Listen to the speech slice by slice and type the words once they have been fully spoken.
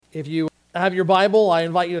If you have your Bible, I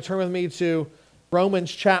invite you to turn with me to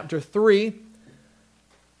Romans chapter 3.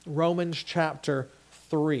 Romans chapter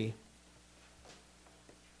 3.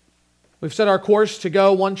 We've set our course to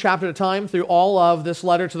go one chapter at a time through all of this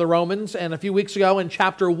letter to the Romans. And a few weeks ago in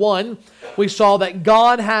chapter 1, we saw that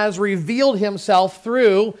God has revealed himself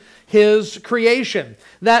through his creation.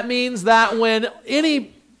 That means that when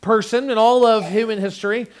any person in all of human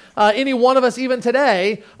history, any one of us even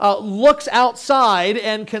today, looks outside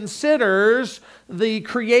and considers the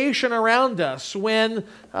creation around us, when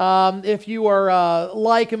if you are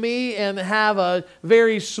like me and have a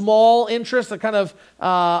very small interest, a kind of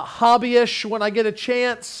hobbyish, when I get a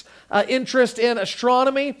chance, interest in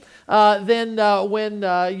astronomy, then when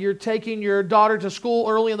you're taking your daughter to school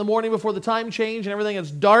early in the morning before the time change and everything is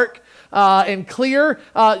dark and clear,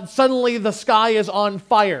 suddenly the sky is on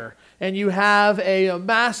fire. And you have a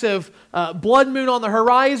massive blood moon on the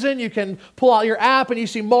horizon. You can pull out your app and you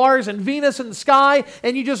see Mars and Venus in the sky,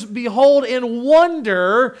 and you just behold and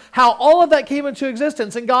wonder how all of that came into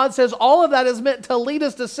existence. And God says all of that is meant to lead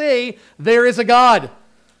us to see there is a God.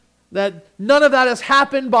 That none of that has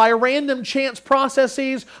happened by random chance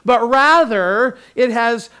processes, but rather it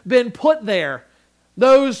has been put there.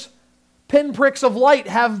 Those pinpricks of light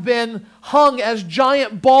have been hung as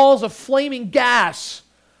giant balls of flaming gas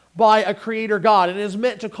by a creator God, and it is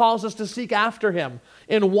meant to cause us to seek after him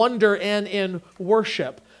in wonder and in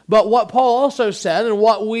worship. But what Paul also said, and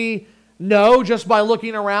what we know just by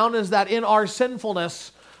looking around, is that in our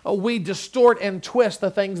sinfulness, we distort and twist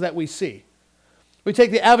the things that we see. We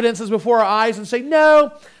take the evidences before our eyes and say,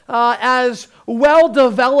 no, as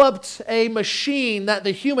well-developed a machine that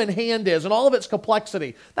the human hand is, and all of its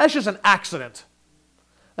complexity, that's just an accident.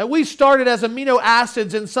 That we started as amino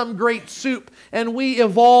acids in some great soup, and we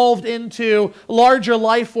evolved into larger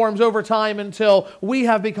life forms over time until we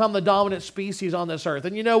have become the dominant species on this earth.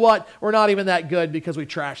 And you know what? We're not even that good because we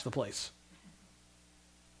trashed the place.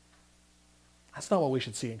 That's not what we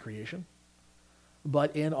should see in creation.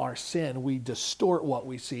 But in our sin, we distort what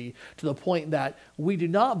we see to the point that we do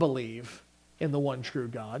not believe in the one true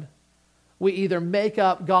God. We either make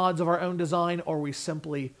up gods of our own design, or we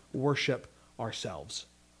simply worship ourselves.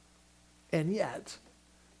 And yet,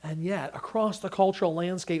 across the cultural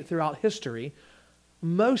landscape throughout history,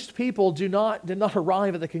 most people did not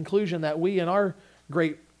arrive at the conclusion that we in our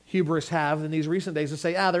great hubris have in these recent days to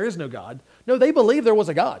say, there is no God. No, they believe there was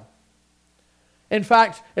a God. In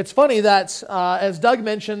fact, it's funny that, as Doug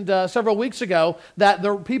mentioned several weeks ago, that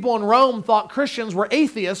the people in Rome thought Christians were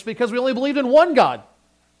atheists because we only believed in one God.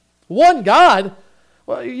 One God?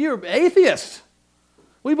 Well, you're atheist.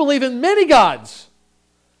 We believe in many gods.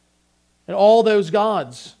 And all those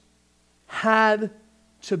gods had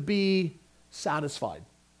to be satisfied.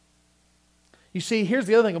 You see, here's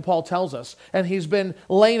the other thing that Paul tells us, and he's been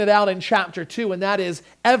laying it out in chapter 2, and that is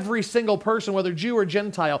every single person, whether Jew or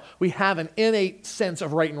Gentile, we have an innate sense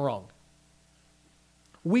of right and wrong.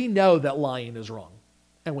 We know that lying is wrong,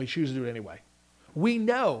 and we choose to do it anyway. We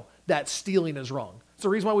know that stealing is wrong. It's the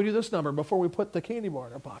reason why we do this number before we put the candy bar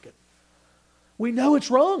in our pocket. We know it's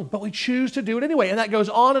wrong, but we choose to do it anyway. And that goes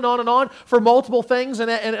on and on and on for multiple things and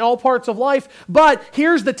in all parts of life. But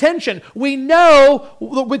here's the tension. We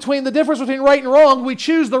know between the difference between right and wrong, we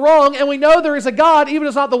choose the wrong, and we know there is a God, even if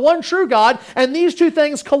it's not the one true God, and these two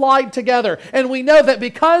things collide together. And we know that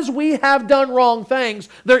because we have done wrong things,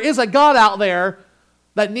 there is a God out there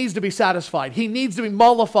that needs to be satisfied. He needs to be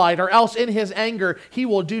mollified, or else in his anger, he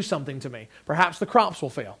will do something to me. Perhaps the crops will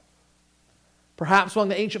fail. Perhaps among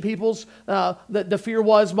the ancient peoples, the fear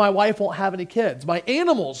was, my wife won't have any kids. My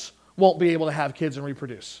animals won't be able to have kids and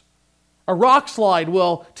reproduce. A rock slide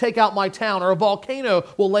will take out my town, or a volcano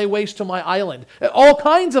will lay waste to my island. All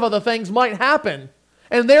kinds of other things might happen.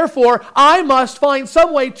 And therefore, I must find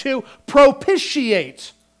some way to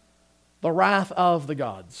propitiate the wrath of the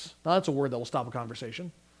gods. Now, that's a word that will stop a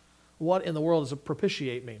conversation. What in the world does a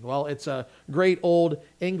propitiate mean? Well, it's a great old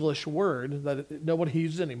English word that nobody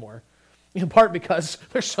uses anymore. In part because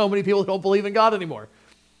there's so many people who don't believe in God anymore.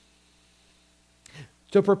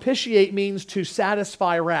 To propitiate means to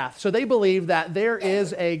satisfy wrath. So they believe that there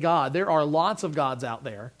is a God. There are lots of gods out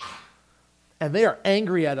there. And they are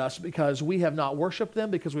angry at us because we have not worshiped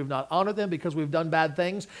them, because we've not honored them, because we've done bad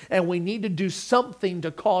things. And we need to do something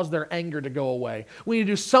to cause their anger to go away. We need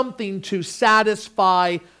to do something to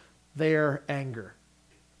satisfy their anger.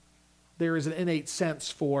 There is an innate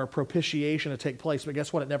sense for propitiation to take place, but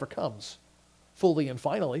guess what? It never comes fully and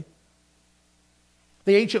finally.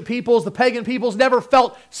 The ancient peoples, the pagan peoples, never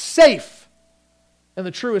felt safe in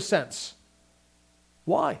the truest sense.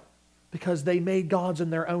 Why? Because they made gods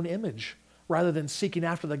in their own image rather than seeking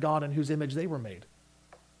after the God in whose image they were made.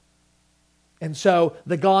 And so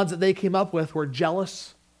the gods that they came up with were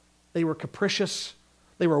jealous, they were capricious,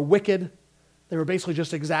 they were wicked, they were basically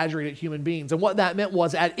just exaggerated human beings. And what that meant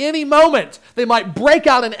was at any moment, they might break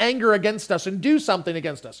out in anger against us and do something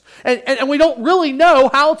against us. And we don't really know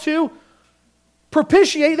how to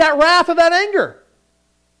propitiate that wrath of that anger.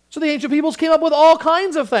 So the ancient peoples came up with all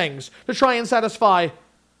kinds of things to try and satisfy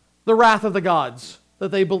the wrath of the gods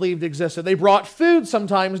that they believed existed. They brought food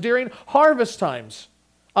sometimes during harvest times.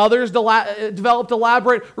 Others developed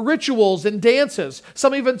elaborate rituals and dances.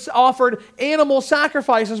 Some even offered animal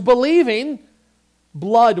sacrifices, believing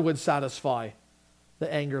blood would satisfy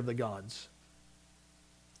the anger of the gods.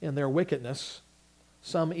 In their wickedness,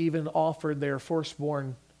 some even offered their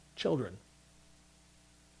firstborn children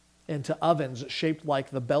into ovens shaped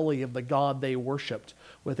like the belly of the god they worshipped,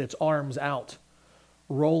 with its arms out,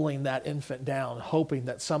 rolling that infant down, hoping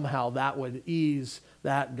that somehow that would ease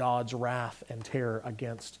that God's wrath and terror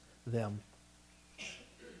against them.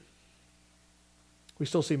 We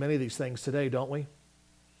still see many of these things today, don't we?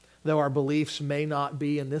 Though our beliefs may not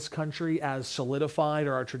be in this country as solidified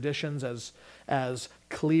or our traditions as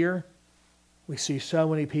clear, we see so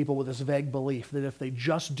many people with this vague belief that if they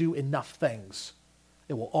just do enough things,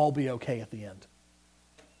 it will all be okay at the end.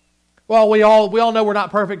 Well, we all know we're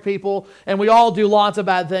not perfect people, and we all do lots of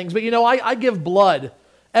bad things. But I give blood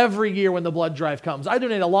every year when the blood drive comes. I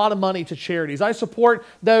donate a lot of money to charities. I support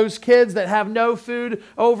those kids that have no food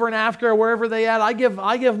over in Africa or wherever they at. I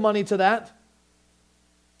give money to that.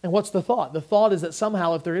 And what's the thought? The thought is that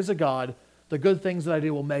somehow if there is a God, the good things that I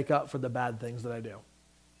do will make up for the bad things that I do.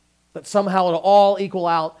 That somehow it'll all equal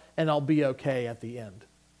out and I'll be okay at the end.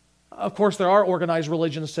 Of course, there are organized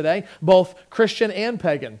religions today, both Christian and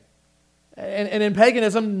pagan. And in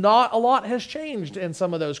paganism, not a lot has changed in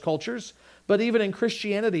some of those cultures. But even in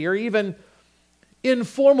Christianity or even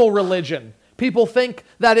informal religion, people think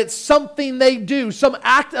that it's something they do, some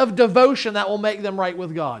act of devotion that will make them right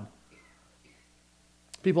with God.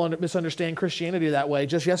 People misunderstand Christianity that way.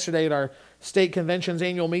 Just yesterday at our state convention's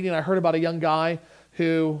annual meeting, I heard about a young guy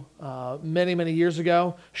who many, many years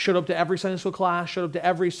ago showed up to every Sunday school class, showed up to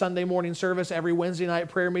every Sunday morning service, every Wednesday night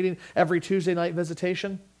prayer meeting, every Tuesday night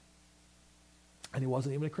visitation. And he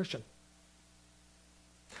wasn't even a Christian.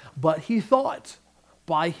 But he thought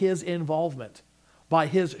by his involvement, by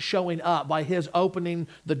his showing up, by his opening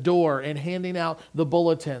the door and handing out the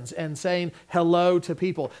bulletins and saying hello to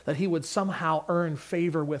people, that he would somehow earn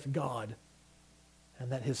favor with God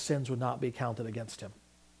and that his sins would not be counted against him.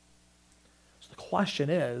 So the question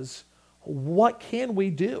is, what can we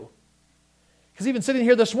do? Because even sitting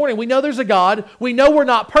here this morning, we know there's a God. We know we're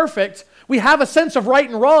not perfect. We have a sense of right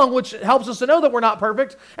and wrong, which helps us to know that we're not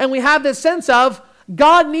perfect. And we have this sense of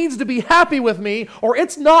God needs to be happy with me or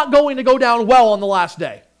it's not going to go down well on the last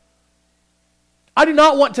day. I do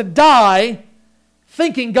not want to die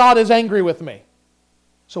thinking God is angry with me.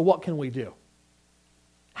 So what can we do?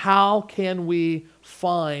 How can we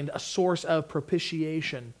find a source of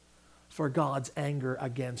propitiation for God's anger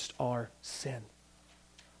against our sin?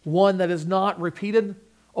 One that is not repeated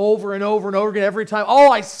over and over and over again every time. Oh,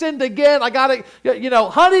 I sinned again. I gotta,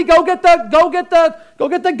 honey, go get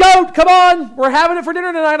the goat. Come on, we're having it for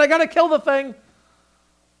dinner tonight. I gotta kill the thing.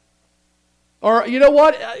 Or you know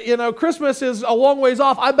what? Christmas is a long ways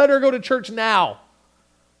off. I better go to church now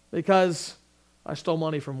because I stole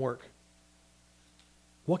money from work.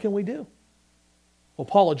 What can we do? Well,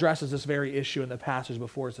 Paul addresses this very issue in the passage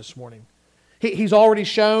before us this morning. He's already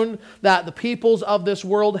shown that the peoples of this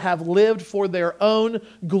world have lived for their own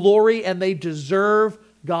glory and they deserve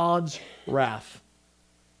God's wrath.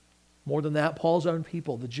 More than that, Paul's own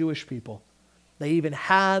people, the Jewish people, they even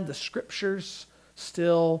had the scriptures,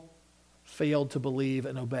 still failed to believe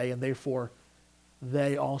and obey, and therefore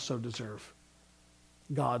they also deserve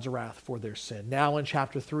God's wrath for their sin. Now in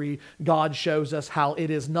chapter 3, God shows us how it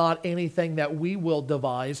is not anything that we will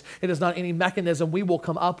devise. It is not any mechanism we will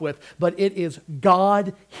come up with, but it is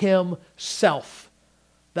God himself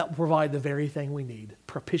that will provide the very thing we need,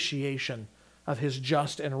 propitiation of his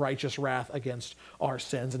just and righteous wrath against our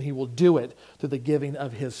sins. And he will do it through the giving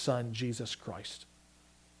of his Son, Jesus Christ.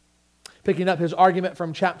 Picking up his argument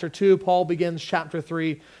from chapter 2, Paul begins chapter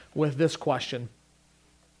 3 with this question.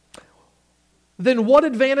 Then what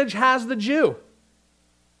advantage has the Jew?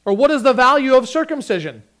 Or what is the value of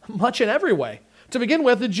circumcision? Much in every way. To begin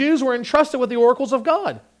with, the Jews were entrusted with the oracles of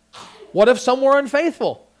God. What if some were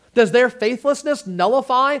unfaithful? Does their faithlessness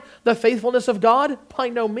nullify the faithfulness of God? By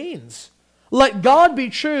no means. Let God be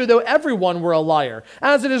true, though everyone were a liar.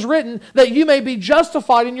 As it is written, that you may be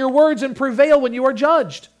justified in your words and prevail when you are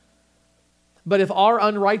judged. But if our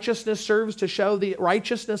unrighteousness serves to show the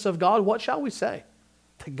righteousness of God, what shall we say?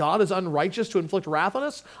 that God is unrighteous to inflict wrath on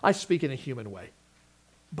us? I speak in a human way.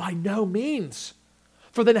 By no means.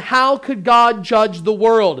 For then how could God judge the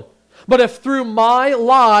world? But if through my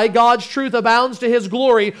lie God's truth abounds to his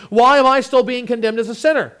glory, why am I still being condemned as a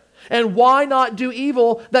sinner? And why not do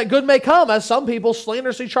evil that good may come, as some people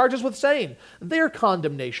slanderously charge us with saying? Their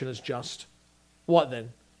condemnation is just. What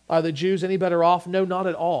then? Are the Jews any better off? No, not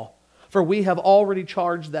at all. For we have already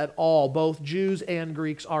charged that all, both Jews and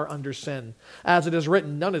Greeks, are under sin. As it is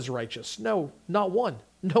written, none is righteous. No, not one.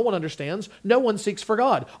 No one understands. No one seeks for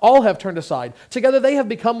God. All have turned aside. Together they have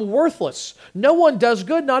become worthless. No one does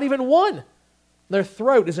good, not even one. Their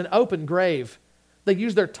throat is an open grave. They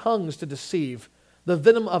use their tongues to deceive. The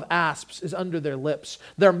venom of asps is under their lips.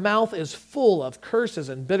 Their mouth is full of curses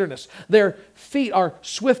and bitterness. Their feet are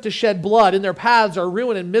swift to shed blood, and their paths are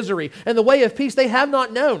ruin and misery. And the way of peace they have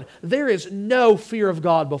not known. There is no fear of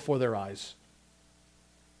God before their eyes.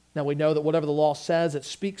 Now we know that whatever the law says, it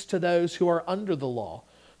speaks to those who are under the law,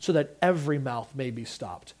 so that every mouth may be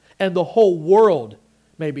stopped, and the whole world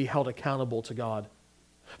may be held accountable to God.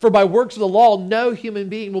 For by works of the law, no human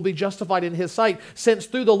being will be justified in his sight, since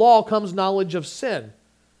through the law comes knowledge of sin.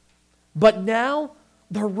 But now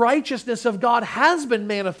the righteousness of God has been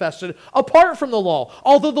manifested apart from the law,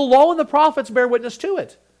 although the law and the prophets bear witness to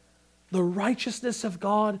it. The righteousness of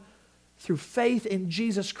God through faith in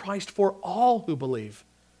Jesus Christ for all who believe.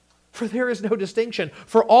 For there is no distinction,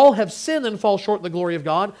 for all have sinned and fall short of the glory of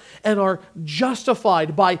God, and are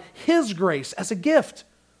justified by his grace as a gift,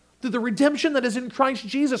 through the redemption that is in Christ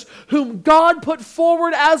Jesus, whom God put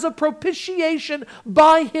forward as a propitiation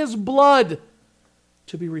by his blood,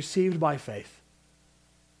 to be received by faith.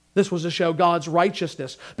 This was to show God's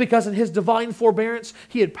righteousness, because in his divine forbearance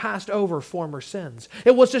he had passed over former sins.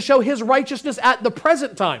 It was to show his righteousness at the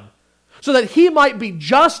present time, so that he might be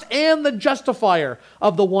just and the justifier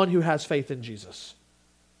of the one who has faith in Jesus.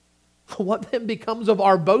 What then becomes of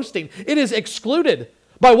our boasting? It is excluded.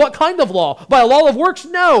 By what kind of law? By a law of works?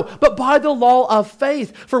 No, but by the law of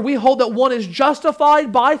faith. For we hold that one is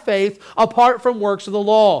justified by faith apart from works of the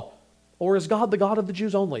law. Or is God the God of the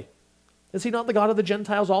Jews only? Is he not the God of the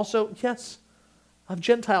Gentiles also? Yes, of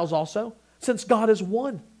Gentiles also, since God is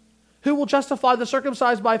one. Who will justify the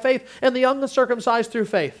circumcised by faith and the uncircumcised through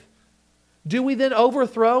faith? Do we then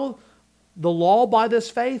overthrow the law by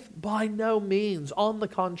this faith? By no means. On the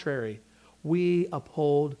contrary, we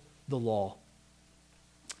uphold the law.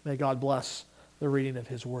 May God bless the reading of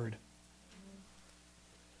his word.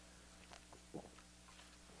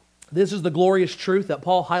 This is the glorious truth that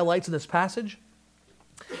Paul highlights in this passage,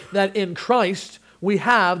 that in Christ we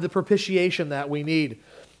have the propitiation that we need.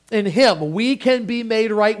 In him, we can be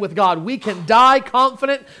made right with God. We can die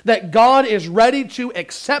confident that God is ready to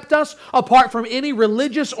accept us apart from any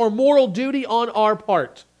religious or moral duty on our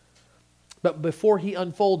part. But before he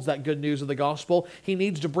unfolds that good news of the gospel, he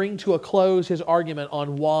needs to bring to a close his argument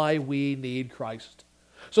on why we need Christ.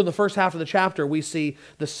 So in the first half of the chapter, we see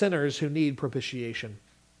the sinners who need propitiation.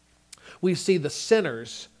 We see the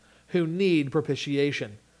sinners who need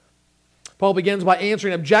propitiation. Paul begins by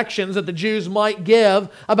answering objections that the Jews might give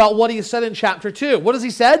about what he said in chapter 2. What has he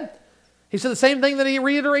said? He said the same thing that he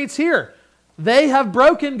reiterates here. They have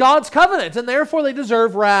broken God's covenant, and therefore they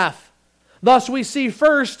deserve wrath. Thus we see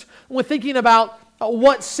first, when thinking about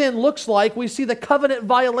what sin looks like, we see the covenant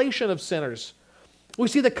violation of sinners. We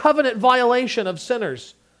see the covenant violation of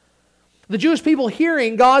sinners. The Jewish people,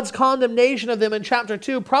 hearing God's condemnation of them in chapter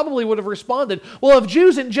 2, probably would have responded, well, if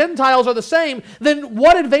Jews and Gentiles are the same, then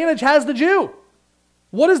what advantage has the Jew?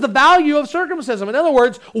 What is the value of circumcision? In other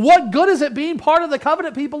words, what good is it being part of the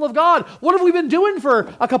covenant people of God? What have we been doing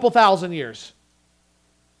for a couple thousand years?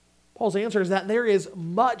 Paul's answer is that there is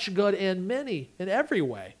much good in every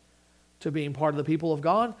way, to being part of the people of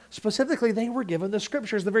God. Specifically, they were given the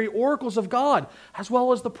scriptures, the very oracles of God, as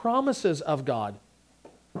well as the promises of God.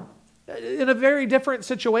 In a very different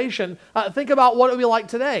situation, think about what it would be like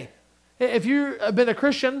today. If you've been a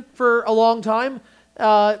Christian for a long time,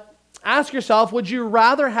 ask yourself, would you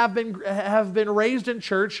rather have been raised in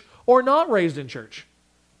church or not raised in church?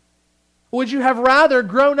 Would you have rather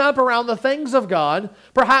grown up around the things of God,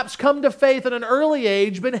 perhaps come to faith at an early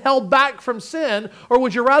age, been held back from sin, or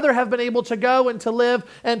would you rather have been able to go and to live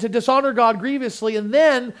and to dishonor God grievously and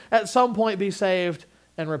then at some point be saved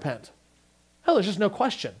and repent? Hell, there's just no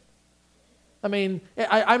question. I mean,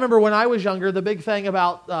 I remember when I was younger, the big thing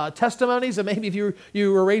about testimonies, and maybe if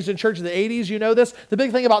you were raised in church in the 80s, you know this, the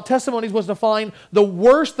big thing about testimonies was to find the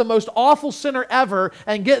worst, the most awful sinner ever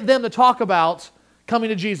and get them to talk about coming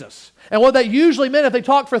to Jesus. And what that usually meant, if they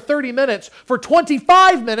talked for 30 minutes, for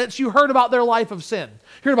 25 minutes, you heard about their life of sin.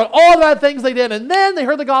 You heard about all the bad things they did, and then they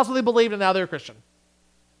heard the gospel, they believed, and now they're a Christian.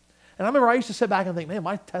 And I remember I used to sit back and think, man,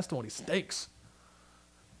 my testimony stinks.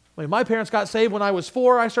 I mean, my parents got saved when I was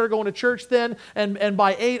 4. I started going to church then, and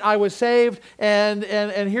by 8 I was saved, and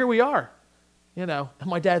here we are. You know, and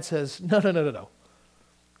my dad says, no.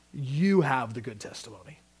 You have the good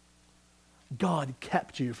testimony. God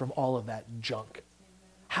kept you from all of that junk.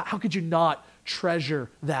 How could you not treasure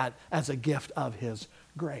that as a gift of his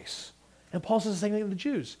grace? And Paul says the same thing to the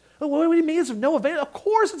Jews. What do you mean it's of no advantage? Of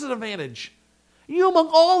course it's an advantage. You among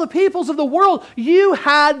all the peoples of the world, you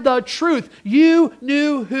had the truth. You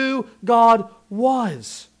knew who God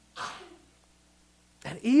was.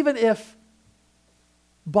 And even if,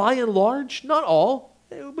 by and large, not all,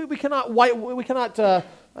 we cannot, I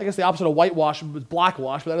guess the opposite of whitewash is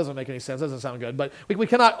blackwash, but that doesn't make any sense. That doesn't sound good. But we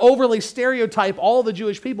cannot overly stereotype all the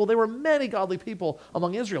Jewish people. There were many godly people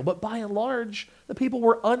among Israel. But by and large, the people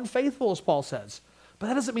were unfaithful, as Paul says. But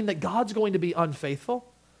that doesn't mean that God's going to be unfaithful.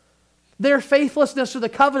 Their faithlessness to the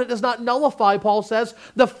covenant does not nullify, Paul says,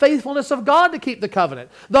 the faithfulness of God to keep the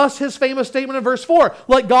covenant. Thus, his famous statement in verse 4,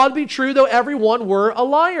 let God be true, though everyone were a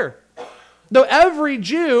liar. Though every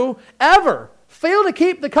Jew ever fail to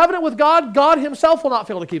keep the covenant with God, God himself will not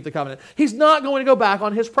fail to keep the covenant. He's not going to go back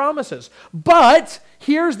on his promises. But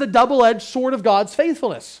here's the double-edged sword of God's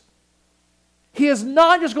faithfulness. He is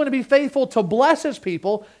not just going to be faithful to bless his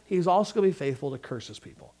people, he's also going to be faithful to curse his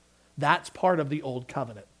people. That's part of the old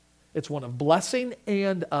covenant. It's one of blessing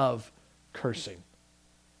and of cursing.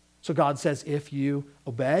 So God says, if you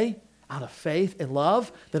obey out of faith and love,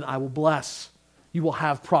 then I will bless. You will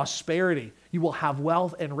have prosperity. You will have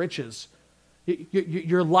wealth and riches.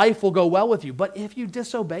 Your life will go well with you. But if you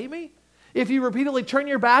disobey me, if you repeatedly turn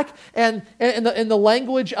your back and in the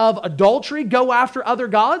language of adultery, go after other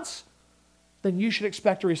gods, then you should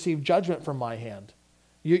expect to receive judgment from my hand.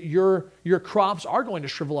 Your crops are going to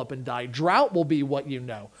shrivel up and die. Drought will be what you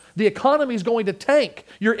know. The economy is going to tank.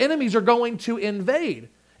 Your enemies are going to invade.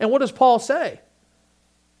 And what does Paul say?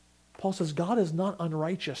 Paul says God is not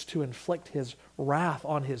unrighteous to inflict his wrath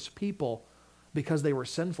on his people because they were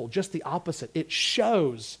sinful. Just the opposite. It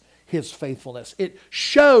shows his faithfulness. It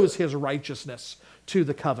shows his righteousness to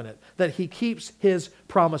the covenant, that he keeps his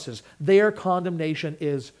promises. Their condemnation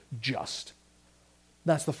is just.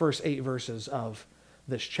 That's the first 8 verses of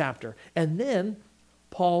this chapter. And then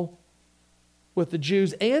Paul, with the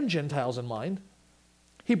Jews and Gentiles in mind,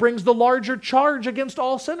 he brings the larger charge against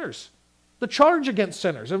all sinners. The charge against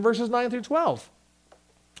sinners in verses 9 through 12.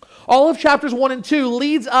 All of chapters 1 and 2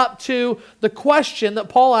 leads up to the question that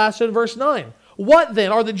Paul asked in verse 9. What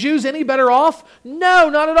then? Are the Jews any better off? No,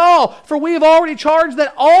 not at all. For we have already charged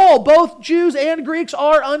that all, both Jews and Greeks,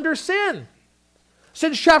 are under sin.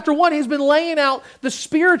 Since chapter 1, he's been laying out the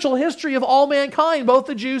spiritual history of all mankind, both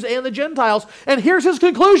the Jews and the Gentiles. And here's his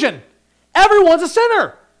conclusion. Everyone's a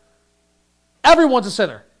sinner. Everyone's a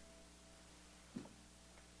sinner.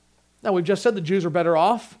 Now, we've just said the Jews are better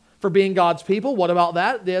off for being God's people. What about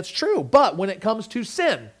that? That's true. But when it comes to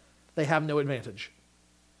sin, they have no advantage.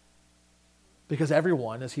 Because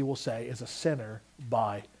everyone, as he will say, is a sinner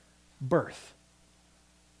by birth.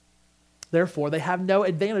 Therefore, they have no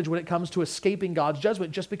advantage when it comes to escaping God's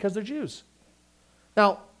judgment just because they're Jews.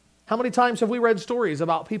 Now, how many times have we read stories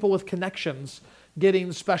about people with connections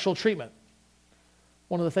getting special treatment?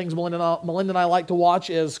 One of the things Melinda and I like to watch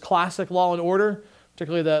is classic Law and Order,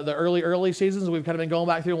 particularly the early seasons. We've kind of been going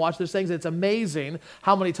back through and watching these things. It's amazing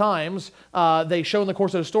how many times they show in the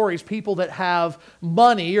course of the stories people that have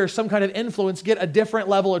money or some kind of influence get a different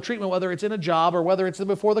level of treatment, whether it's in a job or whether it's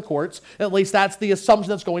before the courts. At least that's the assumption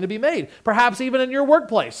that's going to be made. Perhaps even in your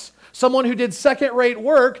workplace. Someone who did second-rate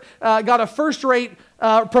work got a first-rate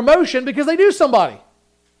promotion because they knew somebody.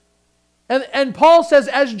 And Paul says,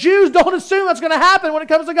 as Jews, don't assume that's going to happen when it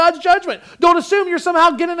comes to God's judgment. Don't assume you're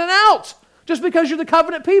somehow getting an out. Just because you're the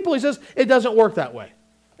covenant people, he says, it doesn't work that way.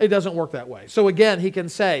 It doesn't work that way. So again, he can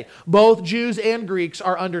say, both Jews and Greeks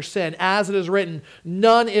are under sin. As it is written,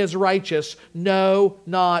 none is righteous, no,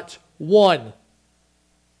 not one.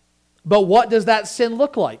 But what does that sin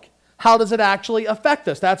look like? How does it actually affect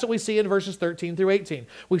us? That's what we see in verses 13 through 18.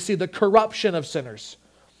 We see the corruption of sinners.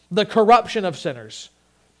 The corruption of sinners.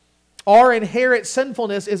 Our inherent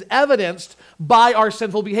sinfulness is evidenced by our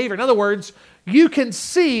sinful behavior. In other words, you can't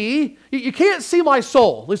see my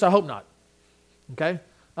soul. At least I hope not. Okay?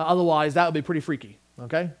 Otherwise, that would be pretty freaky.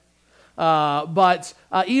 Okay? But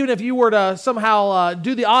even if you were to somehow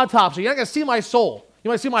do the autopsy, you're not going to see my soul. You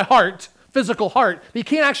might see my heart, physical heart, but you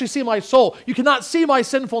can't actually see my soul. You cannot see my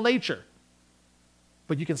sinful nature.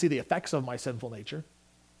 But you can see the effects of my sinful nature.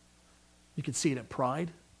 You can see it in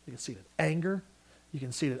pride. You can see it in anger. You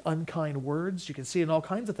can see it in unkind words. You can see it in all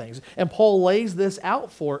kinds of things. And Paul lays this out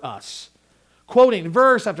for us. quoting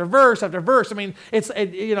verse after verse after verse. I mean,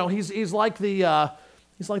 he's like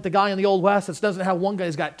the guy in the Old West that doesn't have one guy,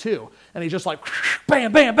 he's got two. And he's just like,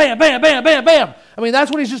 bam, bam, bam, bam, bam, bam, bam. I mean, that's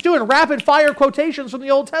what he's just doing, rapid fire quotations from the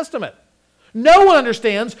Old Testament. No one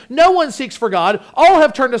understands. No one seeks for God. All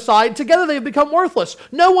have turned aside. Together they have become worthless.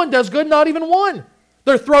 No one does good, not even one.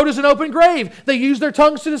 Their throat is an open grave. They use their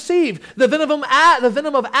tongues to deceive. The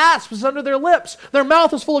venom of asps is under their lips. Their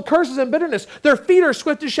mouth is full of curses and bitterness. Their feet are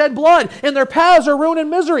swift to shed blood, and their paths are ruin and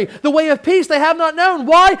misery. The way of peace they have not known.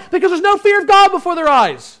 Why? Because there's no fear of God before their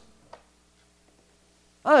eyes.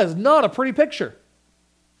 That is not a pretty picture.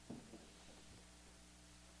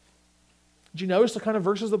 Did you notice the kind of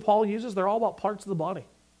verses that Paul uses? They're all about parts of the body.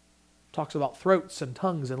 Talks about throats and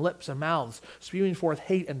tongues and lips and mouths, spewing forth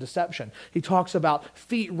hate and deception. He talks about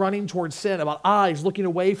feet running towards sin, about eyes looking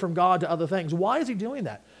away from God to other things. Why is he doing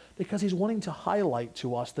that? Because he's wanting to highlight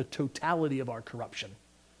to us the totality of our corruption.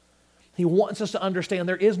 He wants us to understand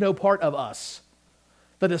there is no part of us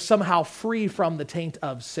that is somehow free from the taint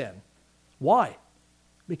of sin. Why?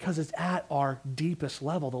 Because it's at our deepest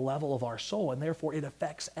level, the level of our soul, and therefore it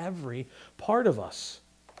affects every part of us.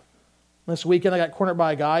 This weekend I got cornered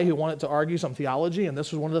by a guy who wanted to argue some theology, and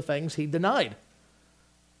this was one of the things he denied.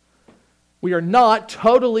 We are not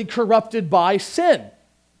totally corrupted by sin.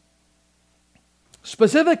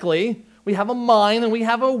 Specifically, we have a mind and we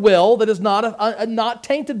have a will that is not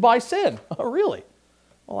tainted by sin. Oh, really?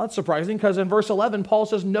 Well, that's surprising because in verse 11, Paul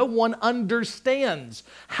says, no one understands.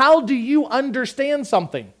 How do you understand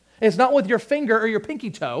something? It's not with your finger or your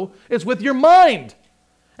pinky toe. It's with your mind.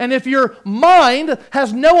 And if your mind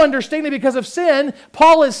has no understanding because of sin,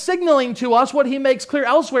 Paul is signaling to us what he makes clear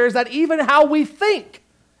elsewhere is that even how we think,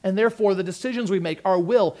 and therefore the decisions we make, our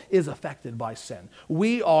will is affected by sin.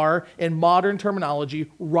 We are, in modern terminology,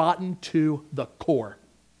 rotten to the core.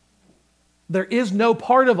 There is no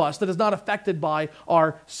part of us that is not affected by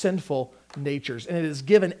our sinful natures. And it is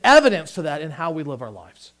given evidence to that in how we live our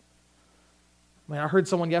lives. I mean, I heard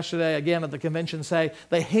someone yesterday, again at the convention, say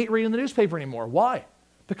they hate reading the newspaper anymore. Why?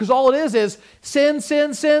 Because all it is sin,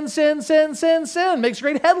 sin, sin, sin, sin, sin, sin. Makes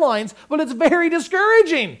great headlines, but it's very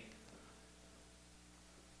discouraging.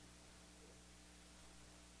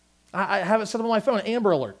 I have it set up on my phone,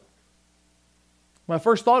 Amber Alert. My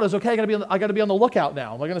first thought is, okay, I got to be on the lookout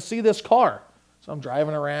now. Am I going to see this car? So I'm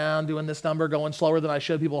driving around, doing this number, going slower than I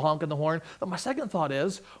should, people honking the horn. But my second thought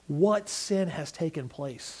is, what sin has taken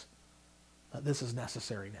place that this is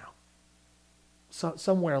necessary now? So,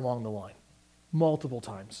 somewhere along the line, multiple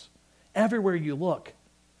times. Everywhere you look,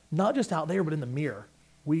 not just out there, but in the mirror,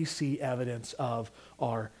 we see evidence of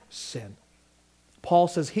our sin. Paul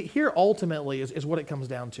says, here ultimately is what it comes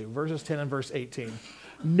down to. Verses 10 and verse 18.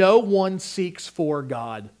 No one seeks for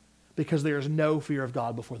God because there is no fear of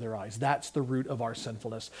God before their eyes. That's the root of our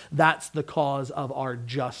sinfulness. That's the cause of our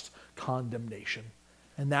just condemnation.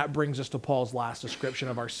 And that brings us to Paul's last description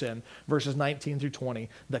of our sin. Verses 19 through 20,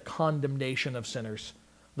 the condemnation of sinners.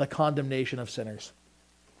 The condemnation of sinners.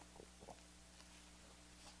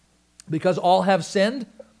 Because all have sinned,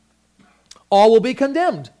 all will be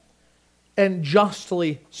condemned. And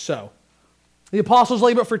justly so. The apostles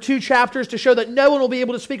labor for 2 chapters to show that no one will be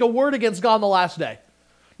able to speak a word against God on the last day.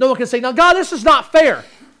 No one can say, now God, this is not fair.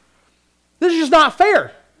 This is just not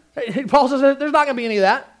fair. Paul says there's not going to be any of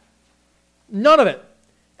that. None of it.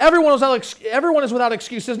 Everyone is without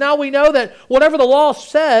excuses. Now we know that whatever the law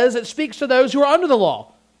says, it speaks to those who are under the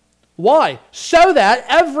law. Why? So that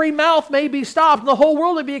every mouth may be stopped and the whole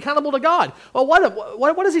world may be accountable to God. Well,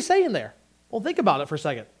 what is he saying there? Well, think about it for a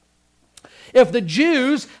second. If the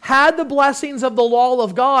Jews had the blessings of the law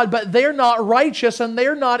of God, but they're not righteous and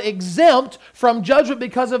they're not exempt from judgment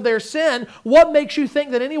because of their sin, what makes you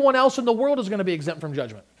think that anyone else in the world is going to be exempt from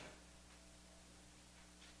judgment?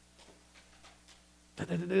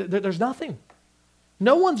 There's nothing.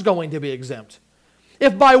 No one's going to be exempt.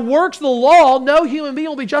 If by works of the law no human being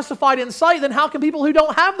will be justified in sight, then how can people who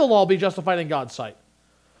don't have the law be justified in God's sight?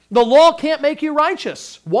 The law can't make you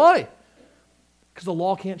righteous. Why? Because the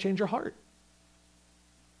law can't change your heart.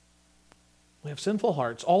 We have sinful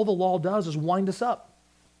hearts. All the law does is wind us up,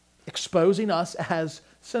 exposing us as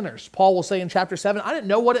sinners. Paul will say in chapter 7, I didn't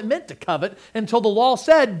know what it meant to covet until the law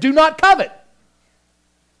said, do not covet.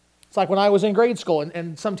 It's like when I was in grade school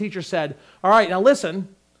and some teacher said, all right, now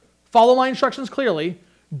listen, follow my instructions clearly.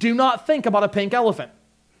 Do not think about a pink elephant.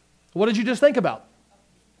 What did you just think about?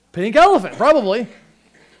 Pink elephant, probably.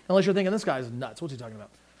 Unless you're thinking, this guy's nuts. What's he talking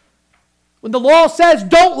about? When the law says,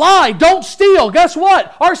 don't lie, don't steal, guess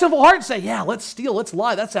what? Our sinful hearts say, yeah, let's steal, let's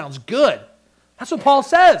lie. That sounds good. That's what Paul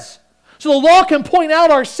says. So the law can point out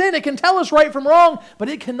our sin. It can tell us right from wrong, but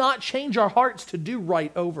it cannot change our hearts to do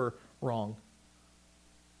right over wrong.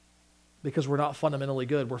 because we're not fundamentally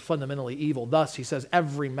good. We're fundamentally evil. Thus, he says,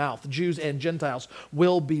 every mouth, Jews and Gentiles,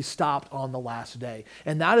 will be stopped on the last day.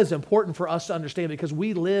 And that is important for us to understand because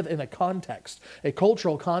we live in a context, a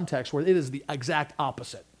cultural context where it is the exact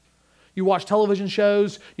opposite. You watch television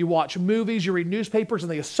shows, you watch movies, you read newspapers,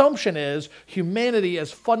 and the assumption is humanity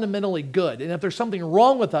is fundamentally good. And if there's something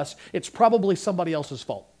wrong with us, it's probably somebody else's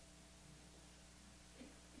fault.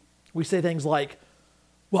 We say things like,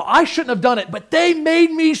 well, I shouldn't have done it, but they made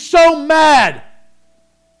me so mad.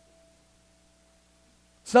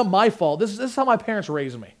 It's not my fault. This is how my parents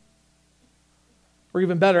raised me. Or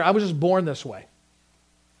even better, I was just born this way.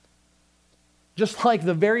 Just like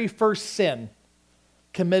the very first sin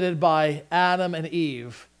committed by Adam and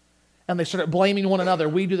Eve, and they started blaming one another,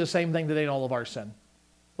 we do the same thing today in all of our sin.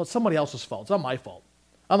 Well, it's somebody else's fault. It's not my fault.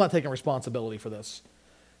 I'm not taking responsibility for this.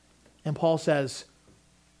 And Paul says,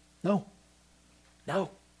 no.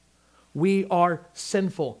 We are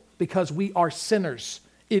sinful because we are sinners.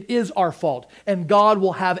 It is our fault. And God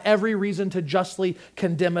will have every reason to justly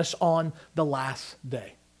condemn us on the last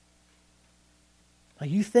day. Now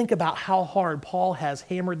you think about how hard Paul has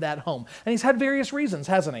hammered that home. And he's had various reasons,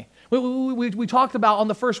 hasn't he? We talked about on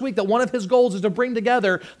the first week that one of his goals is to bring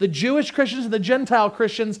together the Jewish Christians and the Gentile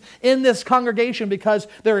Christians in this congregation because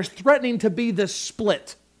there is threatening to be this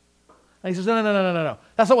split. And he says, no.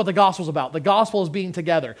 That's not what the gospel is about. The gospel is being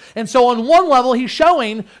together. And so on one level, he's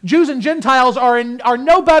showing Jews and Gentiles are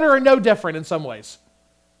no better or no different in some ways.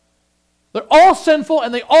 They're all sinful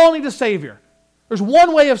and they all need a Savior. There's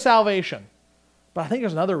one way of salvation. But I think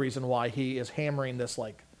there's another reason why he is hammering this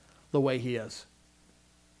like the way he is.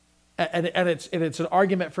 And it's an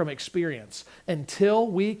argument from experience. Until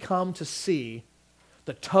we come to see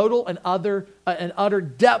the total and utter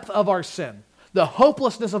depth of our sin, the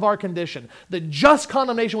hopelessness of our condition, the just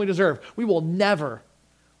condemnation we deserve, we will never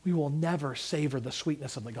savor the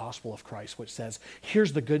sweetness of the gospel of Christ, which says,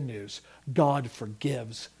 here's the good news, God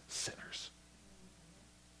forgives sinners.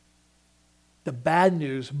 The bad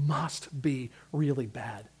news must be really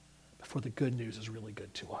bad before the good news is really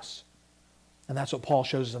good to us. And that's what Paul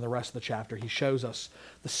shows us in the rest of the chapter. He shows us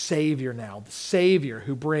the Savior now, the Savior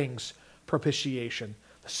who brings propitiation,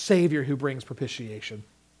 the Savior who brings propitiation.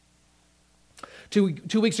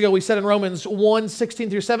 Two weeks ago, we said in Romans 1, 16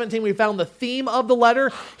 through 17, we found the theme of the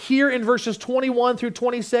letter. Here in verses 21 through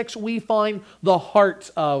 26, we find the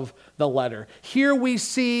heart of the letter. Here we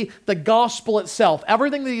see the gospel itself.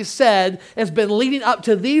 Everything that he said has been leading up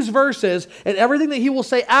to these verses, and everything that he will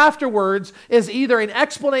say afterwards is either an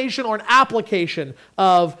explanation or an application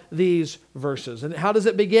of these verses. And how does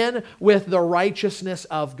it begin? With the righteousness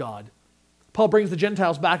of God. Paul brings the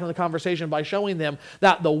Gentiles back into the conversation by showing them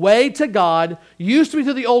that the way to God used to be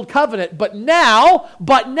through the old covenant, but now,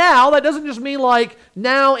 that doesn't just mean like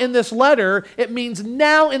now in this letter, it means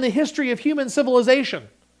now in the history of human civilization.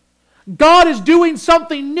 God is doing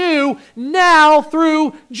something new now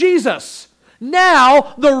through Jesus.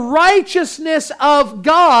 Now, the righteousness of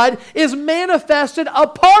God is manifested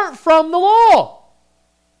apart from the law.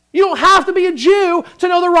 You don't have to be a Jew to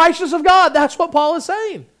know the righteousness of God. That's what Paul is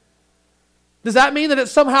saying. Does that mean that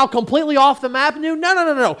it's somehow completely off the map new?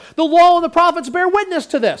 No. The law and the prophets bear witness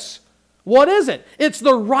to this. What is it? It's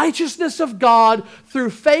the righteousness of God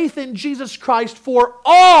through faith in Jesus Christ for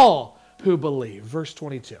all who believe. Verse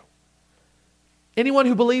 22. Anyone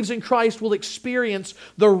who believes in Christ will experience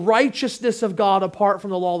the righteousness of God apart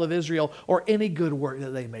from the law of Israel or any good work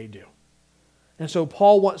that they may do. And so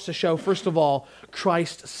Paul wants to show, first of all,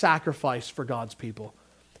 Christ's sacrifice for God's people.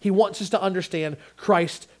 He wants us to understand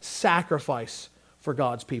Christ's sacrifice for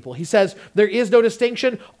God's people. He says, there is no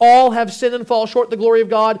distinction. All have sinned and fall short of the glory of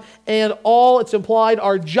God, and all, it's implied,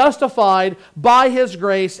 are justified by His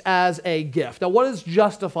grace as a gift. Now, what does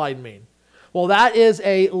justified mean? Well, that is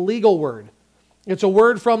a legal word. It's a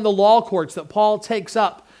word from the law courts that Paul takes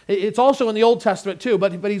up. It's also in the Old Testament too,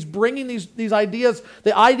 but he's bringing these ideas,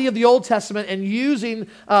 the idea of the Old Testament, and using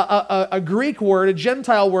a Greek word, a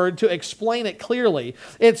Gentile word, to explain it clearly.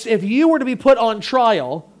 It's if you were to be put on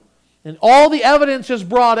trial, and all the evidence is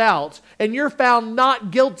brought out, and you're found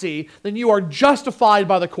not guilty, then you are justified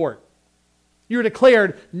by the court. You're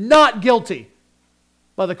declared not guilty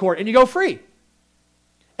by the court, and you go free.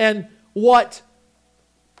 And what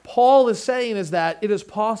Paul is saying is that it is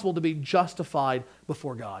possible to be justified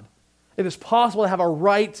before God. It is possible to have a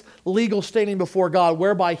right legal standing before God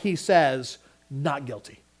whereby He says, not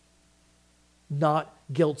guilty. Not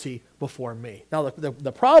guilty before me. Now,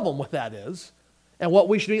 the problem with that is, and what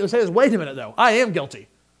we should immediately say is, wait a minute though, I am guilty.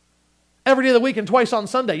 Every day of the week and twice on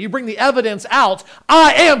Sunday, you bring the evidence out,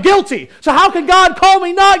 I am guilty. So how can God call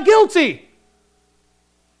me not guilty?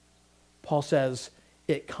 Paul says,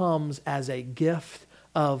 It comes as a gift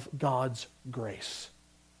of God's grace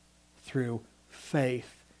through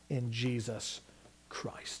faith in Jesus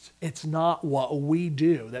Christ. It's not what we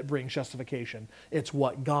do that brings justification. It's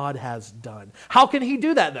what God has done. How can he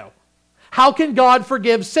do that, though? How can God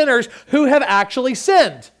forgive sinners who have actually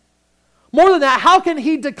sinned? More than that, how can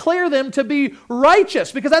he declare them to be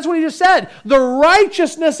righteous? Because that's what he just said. The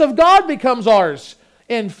righteousness of God becomes ours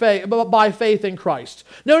in faith, by faith in Christ.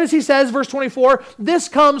 Notice he says, verse 24, this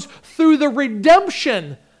comes through the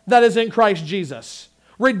redemption that is in Christ Jesus.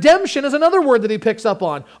 Redemption is another word that he picks up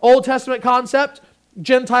on. Old Testament concept,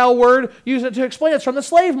 Gentile word, use it to explain it's from the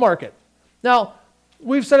slave market. Now,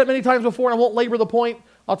 we've said it many times before, and I won't labor the point.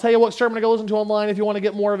 I'll tell you what sermon to go listen to online if you want to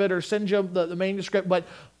get more of it, or send you the manuscript. But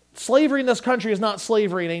slavery in this country is not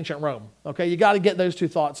slavery in ancient Rome. Okay, you got to get those two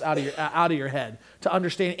thoughts out of your head to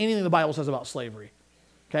understand anything the Bible says about slavery.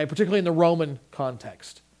 Okay, particularly in the Roman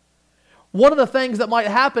context. One of the things that might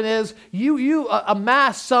happen is you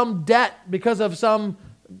amass some debt because of some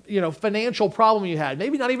financial problem you had.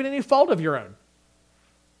 Maybe not even any fault of your own.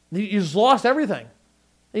 You just lost everything. And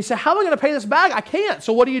you say, how am I going to pay this back? I can't.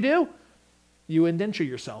 So what do? You indenture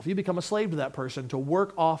yourself. You become a slave to that person to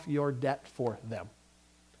work off your debt for them.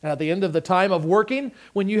 And at the end of the time of working,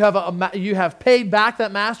 when you have paid back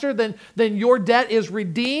that master, then your debt is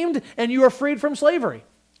redeemed and you are freed from slavery.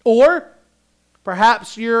 Or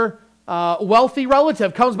perhaps your wealthy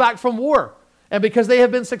relative comes back from war. And because they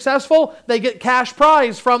have been successful, they get cash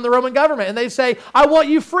prize from the Roman government. And they say, I want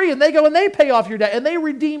you free. And they go and they pay off your debt. And they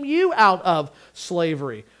redeem you out of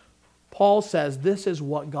slavery. Paul says this is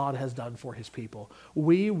what God has done for his people.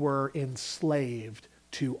 We were enslaved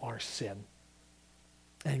to our sin.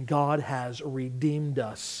 And God has redeemed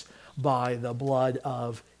us by the blood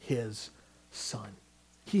of his Son.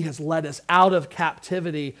 He has led us out of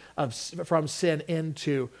captivity from sin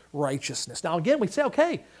into righteousness. Now again, we say,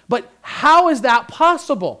 okay, but how is that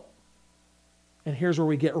possible? And here's where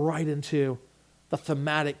we get right into the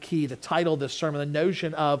thematic key, the title of this sermon, the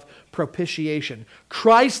notion of propitiation.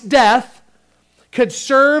 Christ's death could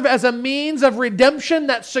serve as a means of redemption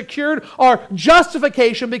that secured our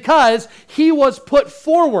justification because he was put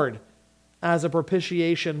forward as a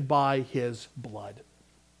propitiation by his blood.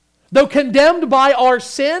 Though condemned by our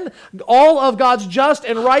sin, all of God's just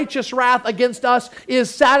and righteous wrath against us is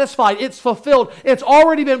satisfied. It's fulfilled. It's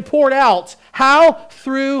already been poured out. How?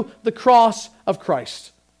 Through the cross of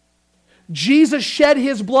Christ. Jesus shed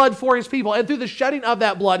his blood for his people, and through the shedding of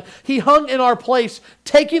that blood, he hung in our place,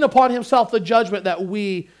 taking upon himself the judgment that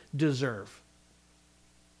we deserve.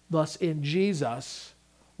 Thus, in Jesus,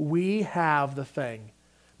 we have the thing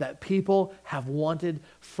that people have wanted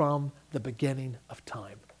from the beginning of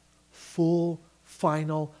time. Full,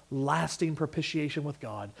 final, lasting propitiation with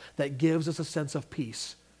God that gives us a sense of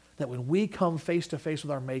peace, that when we come face to face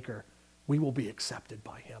with our Maker, we will be accepted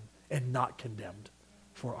by him and not condemned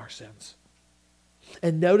for our sins.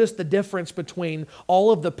 And notice the difference between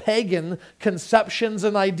all of the pagan conceptions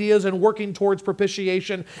and ideas and working towards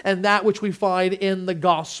propitiation and that which we find in the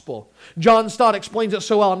gospel. John Stott explains it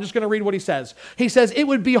so well. I'm just going to read what he says. He says, it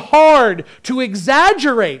would be hard to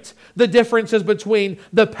exaggerate the differences between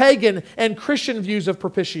the pagan and Christian views of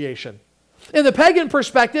propitiation. In the pagan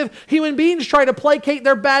perspective, human beings try to placate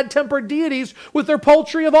their bad-tempered deities with their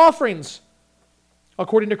poultry of offerings.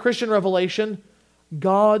 According to Christian revelation,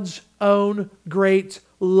 God's own great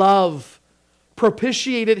love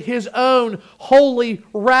propitiated his own holy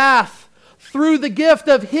wrath through the gift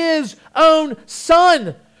of his own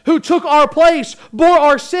Son, who took our place, bore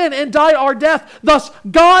our sin, and died our death. Thus,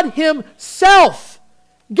 God himself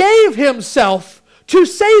gave himself to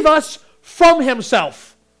save us from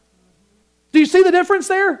himself. Do you see the difference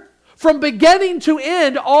there? From beginning to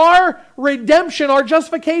end, our redemption, our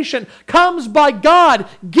justification comes by God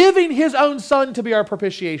giving his own Son to be our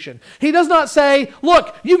propitiation. He does not say,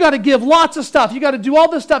 look, you got to give lots of stuff. You got to do all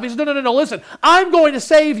this stuff. He says, no, listen, I'm going to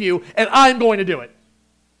save you and I'm going to do it.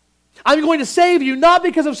 I'm going to save you not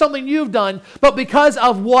because of something you've done, but because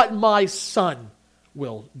of what my Son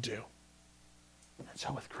will do. And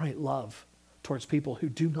so with great love towards people who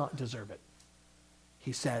do not deserve it,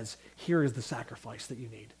 he says, here is the sacrifice that you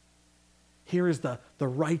need. Here is the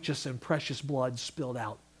righteous and precious blood spilled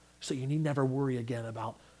out so you need never worry again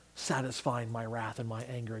about satisfying my wrath and my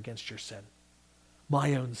anger against your sin.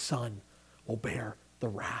 My own Son will bear the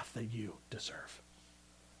wrath that you deserve.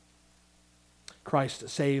 Christ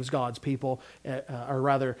saves God's people, or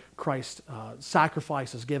rather Christ's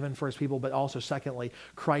sacrifice is given for his people, but also secondly,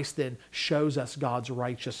 Christ then shows us God's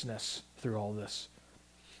righteousness through all this.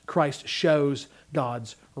 Christ shows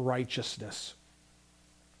God's righteousness.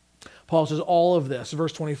 Paul says all of this,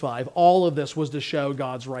 verse 25, all of this was to show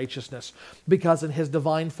God's righteousness, because in his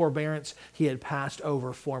divine forbearance he had passed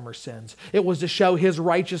over former sins. It was to show his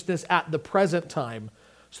righteousness at the present time,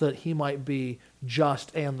 so that he might be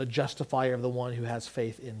just and the justifier of the one who has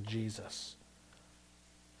faith in Jesus.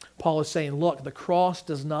 Paul is saying, look, the cross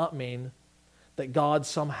does not mean that God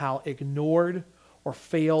somehow ignored or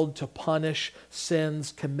failed to punish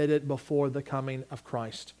sins committed before the coming of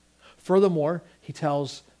Christ. Furthermore, he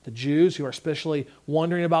tells the Jews who are especially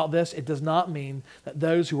wondering about this, it does not mean that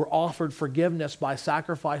those who were offered forgiveness by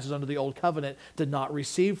sacrifices under the old covenant did not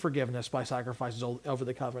receive forgiveness by sacrifices over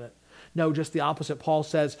the covenant. No, just the opposite. Paul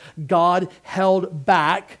says God held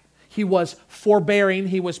back. He was forbearing.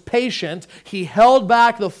 He was patient. He held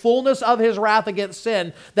back the fullness of his wrath against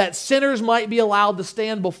sin, that sinners might be allowed to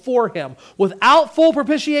stand before him without full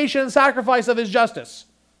propitiation and sacrifice of his justice.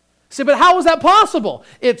 See, but how is that possible?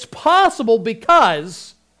 It's possible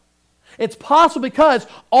because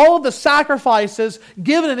all of the sacrifices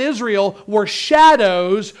given in Israel were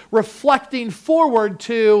shadows reflecting forward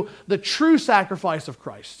to the true sacrifice of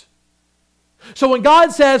Christ. So when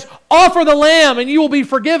God says, offer the lamb and you will be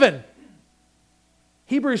forgiven,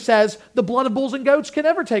 Hebrews says the blood of bulls and goats can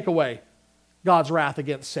never take away God's wrath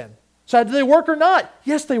against sin. So did they work or not?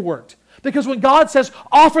 Yes, they worked. Because when God says,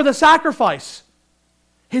 offer the sacrifice,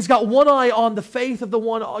 he's got one eye on the faith of the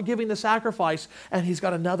one giving the sacrifice, and he's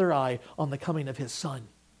got another eye on the coming of his Son,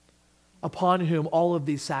 upon whom all of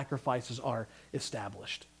these sacrifices are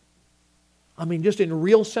established. I mean, just in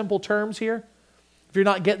real simple terms here, if you're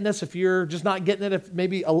not getting this, if you're just not getting it, if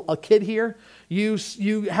maybe a kid here, you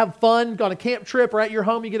have fun, on a camp trip or at your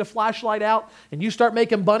home, you get a flashlight out and you start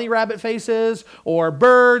making bunny rabbit faces or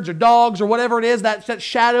birds or dogs or whatever it is, that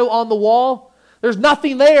shadow on the wall. There's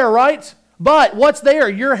nothing there, right? But what's there?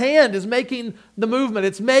 Your hand is making the movement.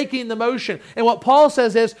 It's making the motion. And what Paul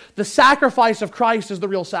says is the sacrifice of Christ is the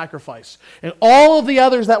real sacrifice. And all of the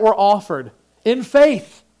others that were offered in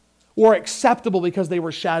faith were acceptable because they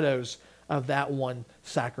were shadows of that one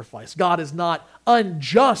sacrifice. God is not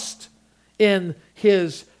unjust in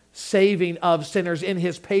his saving of sinners, in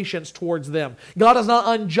his patience towards them. God is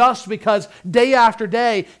not unjust because day after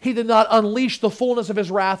day he did not unleash the fullness of his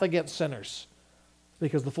wrath against sinners,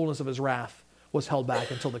 because the fullness of his wrath was held back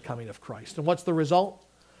until the coming of Christ. And what's the result?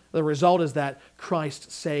 The result is that Christ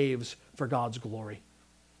saves for God's glory.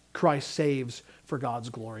 Christ saves for God's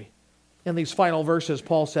glory. In these final verses,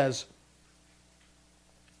 Paul says,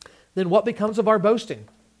 then what becomes of our boasting?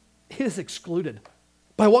 It is excluded.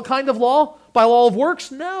 By what kind of law? By law of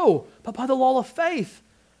works? No, but by the law of faith.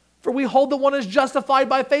 For we hold that one is justified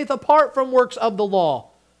by faith apart from works of the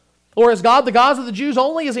law. Or is God the God of the Jews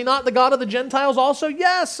only? Is he not the God of the Gentiles also?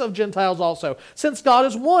 Yes, of Gentiles also. Since God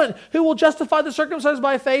is one, who will justify the circumcised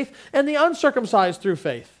by faith and the uncircumcised through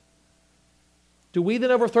faith. Do we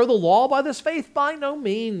then overthrow the law by this faith? By no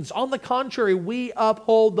means. On the contrary, we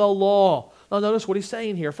uphold the law. Now notice what he's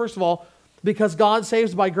saying here. First of all, because God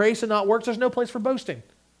saves by grace and not works, there's no place for boasting.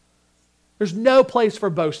 There's no place for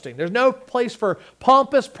boasting. There's no place for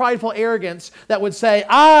pompous, prideful arrogance that would say,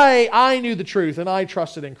 I knew the truth and I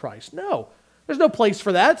trusted in Christ. No, there's no place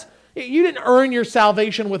for that. You didn't earn your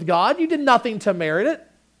salvation with God. You did nothing to merit it.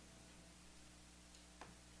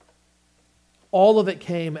 All of it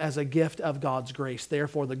came as a gift of God's grace.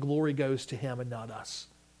 Therefore, the glory goes to him and not us.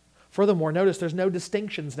 Furthermore, notice there's no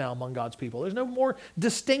distinctions now among God's people. There's no more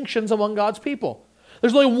distinctions among God's people.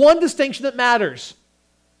 There's only one distinction that matters.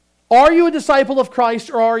 Are you a disciple of Christ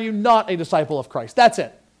or are you not a disciple of Christ? That's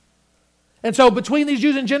it. And so between these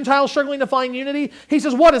Jews and Gentiles struggling to find unity, he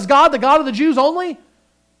says, what, is God the God of the Jews only?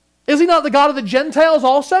 Is he not the God of the Gentiles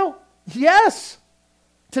also? Yes.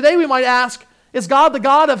 Today we might ask, is God the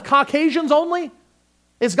God of Caucasians only?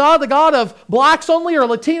 Is God the God of blacks only, or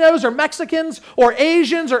Latinos, or Mexicans, or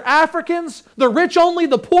Asians, or Africans? The rich only,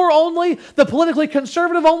 the poor only, the politically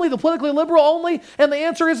conservative only, the politically liberal only? And the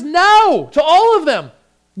answer is no to all of them.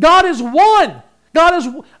 God is one. God is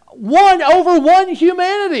one over one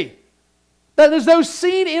humanity. That is those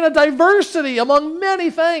seen in a diversity among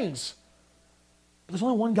many things. But there's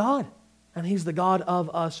only one God, and he's the God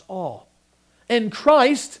of us all. In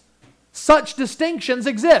Christ, such distinctions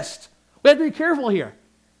exist. We have to be careful here.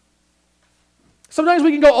 Sometimes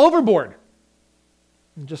we can go overboard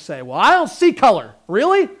and just say, well, I don't see color.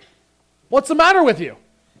 Really? What's the matter with you?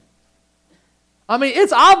 I mean,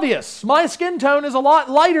 it's obvious. My skin tone is a lot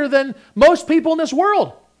lighter than most people in this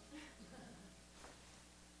world.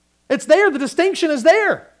 It's there. The distinction is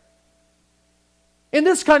there. In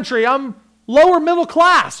this country, I'm lower middle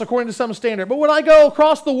class, according to some standard. But when I go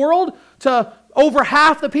across the world to over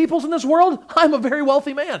half the peoples in this world, I'm a very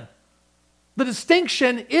wealthy man. The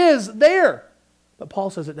distinction is there. But Paul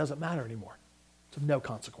says it doesn't matter anymore. It's of no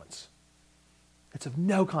consequence. It's of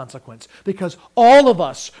no consequence because all of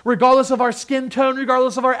us, regardless of our skin tone,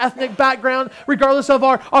 regardless of our ethnic background, regardless of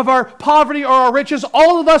our poverty or our riches,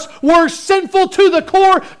 all of us were sinful to the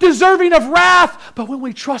core, deserving of wrath. But when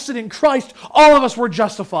we trusted in Christ, all of us were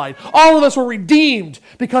justified. All of us were redeemed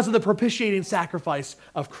because of the propitiating sacrifice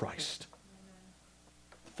of Christ.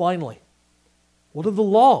 Finally, what of the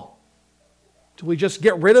law? Do we just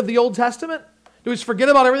get rid of the Old Testament? Do we just forget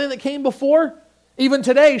about everything that came before? Even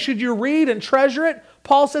today, should you read and treasure it?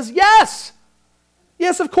 Paul says, yes.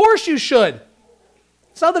 Yes, of course you should.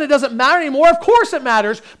 It's not that it doesn't matter anymore. Of course it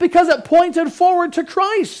matters because it pointed forward to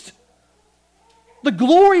Christ. The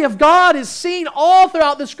glory of God is seen all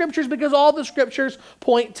throughout the Scriptures because all the Scriptures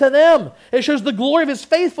point to them. It shows the glory of His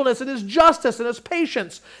faithfulness and His justice and His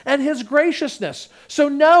patience and His graciousness. So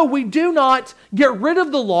no, we do not get rid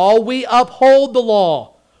of the law. We uphold the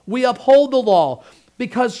law. We uphold the law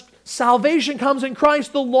because salvation comes in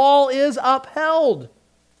Christ. The law is upheld.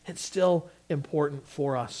 It's still important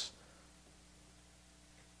for us.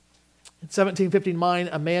 In 1759,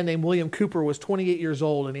 a man named William Cooper was 28 years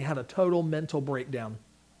old and he had a total mental breakdown.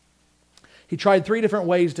 He tried 3 different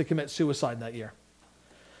ways to commit suicide that year.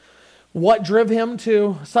 What drove him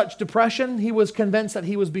to such depression? He was convinced that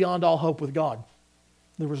he was beyond all hope with God.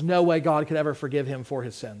 There was no way God could ever forgive him for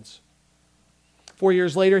his sins. 4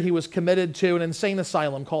 years later, he was committed to an insane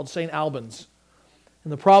asylum called St. Albans.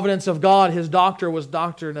 In the providence of God, his doctor was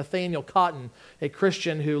Dr. Nathaniel Cotton, a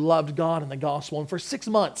Christian who loved God and the gospel. And for 6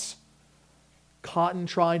 months, Cotton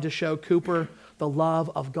tried to show Cooper the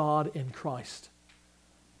love of God in Christ.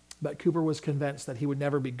 But Cooper was convinced that he would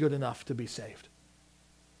never be good enough to be saved.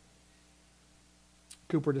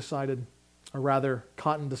 Cooper decided, or rather,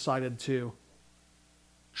 Cotton decided to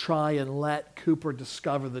try and let Cooper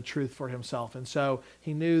discover the truth for himself. And so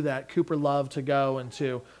he knew that Cooper loved to go and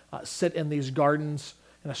to sit in these gardens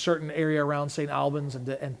in a certain area around St. Albans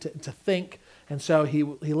and to think. And so he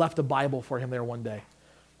left a Bible for him there one day.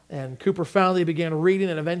 And Cooper finally began reading,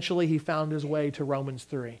 and eventually he found his way to Romans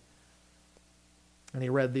 3. And he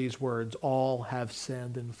read these words, "All have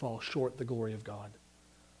sinned and fall short the glory of God,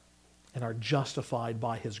 and are justified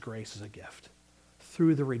by His grace as a gift,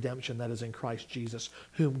 through the redemption that is in Christ Jesus,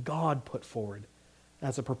 whom God put forward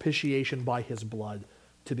as a propitiation by His blood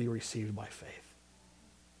to be received by faith."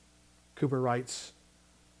 Cooper writes,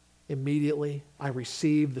 "Immediately I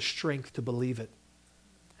received the strength to believe it,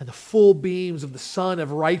 and the full beams of the Sun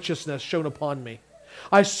of righteousness shone upon me.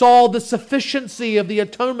 I saw the sufficiency of the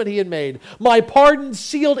atonement He had made, my pardon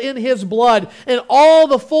sealed in His blood, and all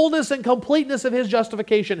the fullness and completeness of His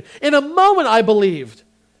justification. In a moment I believed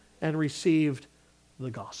and received the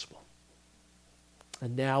gospel."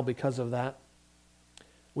 And now, because of that,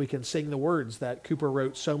 we can sing the words that Cooper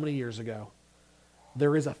wrote so many years ago.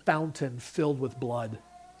 "There is a fountain filled with blood,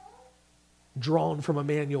 drawn from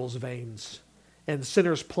Emmanuel's veins, and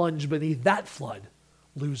sinners plunged beneath that flood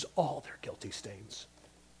lose all their guilty stains."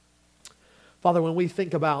 Father, when we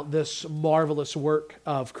think about this marvelous work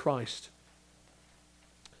of Christ,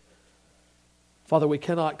 Father, we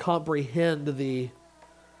cannot comprehend the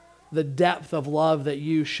depth of love that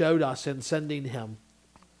You showed us in sending Him.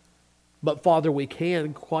 But Father, we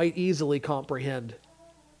can quite easily comprehend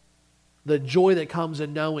the joy that comes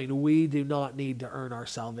in knowing we do not need to earn our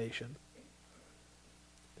salvation.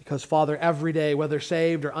 Because, Father, every day, whether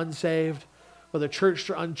saved or unsaved, whether churched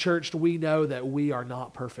or unchurched, we know that we are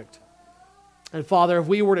not perfect. And, Father, if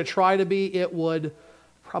we were to try to be, it would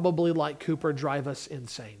probably, like Cooper, drive us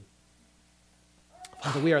insane.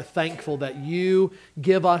 Father, we are thankful that You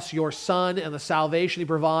give us Your Son and the salvation He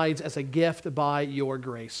provides as a gift by Your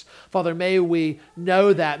grace. Father, may we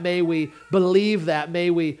know that. May we believe that. May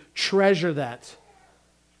we treasure that.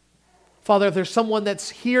 Father, if there's someone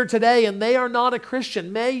that's here today and they are not a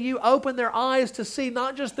Christian, may You open their eyes to see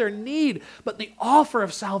not just their need, but the offer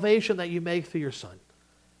of salvation that You make through Your Son.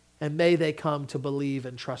 And may they come to believe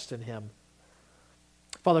and trust in Him.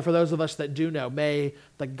 Father, for those of us that do know, may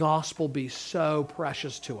the gospel be so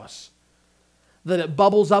precious to us that it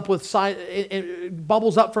bubbles up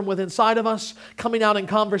from within inside of us, coming out in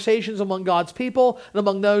conversations among God's people and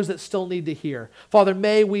among those that still need to hear. Father,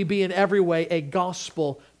 may we be in every way a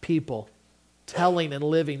gospel people, telling and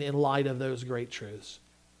living in light of those great truths.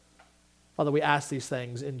 Father, we ask these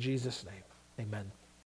things in Jesus' name. Amen.